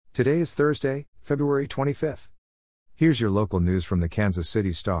Today is Thursday, February 25th. Here's your local news from the Kansas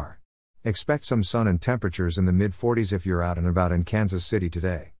City Star. Expect some sun and temperatures in the mid-40s if you're out and about in Kansas City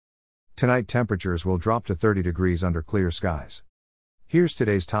today. Tonight temperatures will drop to 30 degrees under clear skies. Here's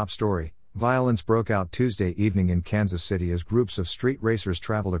today's top story. Violence broke out Tuesday evening in Kansas City as groups of street racers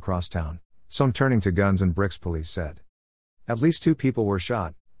traveled across town, some turning to guns and bricks, police said. At least 2 people were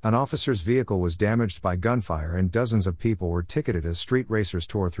shot, an officer's vehicle was damaged by gunfire, and dozens of people were ticketed as street racers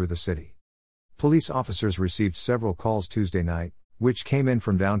tore through the city. Police officers received several calls Tuesday night, which came in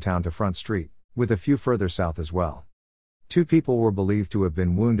from downtown to Front Street, with a few further south as well. 2 people were believed to have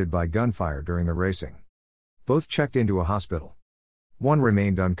been wounded by gunfire during the racing. Both checked into a hospital. One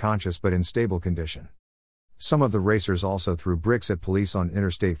remained unconscious but in stable condition. Some of the racers also threw bricks at police on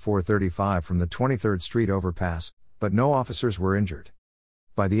Interstate 435 from the 23rd Street overpass, but no officers were injured.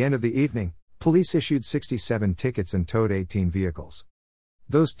 By the end of the evening, police issued 67 tickets and towed 18 vehicles.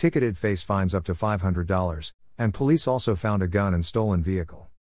 Those ticketed face fines up to $500, and police also found a gun and stolen vehicle.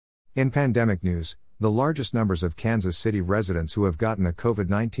 In pandemic news, the largest numbers of Kansas City residents who have gotten a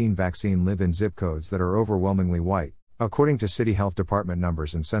COVID-19 vaccine live in zip codes that are overwhelmingly white, according to City Health Department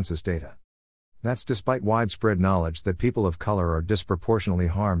numbers and census data. That's despite widespread knowledge that people of color are disproportionately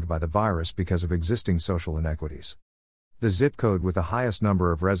harmed by the virus because of existing social inequities. The zip code with the highest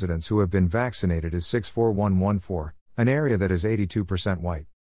number of residents who have been vaccinated is 64114, an area that is 82% white.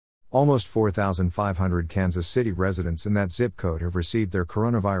 Almost 4,500 Kansas City residents in that zip code have received their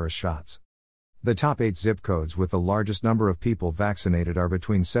coronavirus shots. The top 8 zip codes with the largest number of people vaccinated are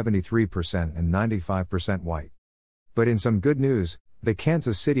between 73% and 95% white. But in some good news, the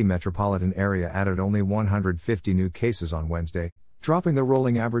Kansas City metropolitan area added only 150 new cases on Wednesday, dropping the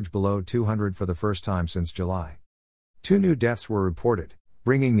rolling average below 200 for the first time since July. 2 new deaths were reported,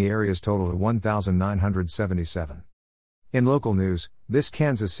 bringing the area's total to 1,977. In local news, this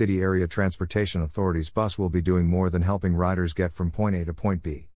Kansas City Area Transportation Authority's bus will be doing more than helping riders get from point A to point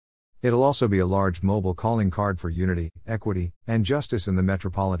B. It'll also be a large mobile calling card for unity, equity, and justice in the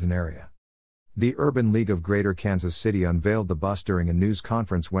metropolitan area. The Urban League of Greater Kansas City unveiled the bus during a news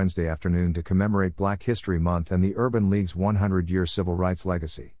conference Wednesday afternoon to commemorate Black History Month and the Urban League's 100-year civil rights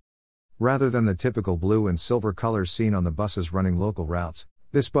legacy. Rather than the typical blue and silver colors seen on the buses running local routes,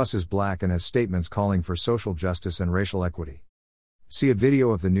 this bus is black and has statements calling for social justice and racial equity. See a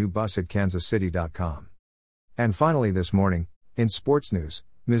video of the new bus at kansascity.com. And finally this morning, in sports news,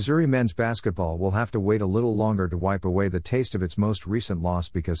 Missouri men's basketball will have to wait a little longer to wipe away the taste of its most recent loss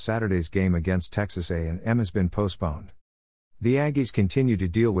because Saturday's game against Texas A&M has been postponed. The Aggies continue to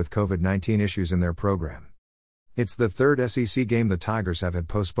deal with COVID-19 issues in their program. It's the third SEC game the Tigers have had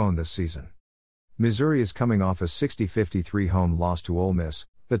postponed this season. Missouri is coming off a 60-53 home loss to Ole Miss,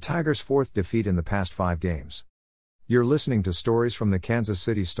 the Tigers' 4th defeat in the past 5 games. You're listening to stories from the Kansas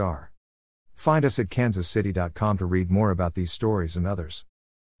City Star. Find us at kansascity.com to read more about these stories and others.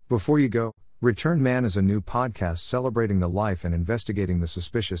 Before you go, Return Man is a new podcast celebrating the life and investigating the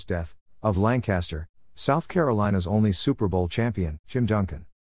suspicious death of Lancaster, South Carolina's only Super Bowl champion, Jim Duncan.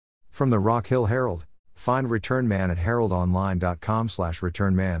 From the Rock Hill Herald, find Return Man at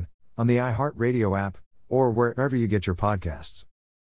heraldonline.com/returnman, on the iHeartRadio app, or wherever you get your podcasts.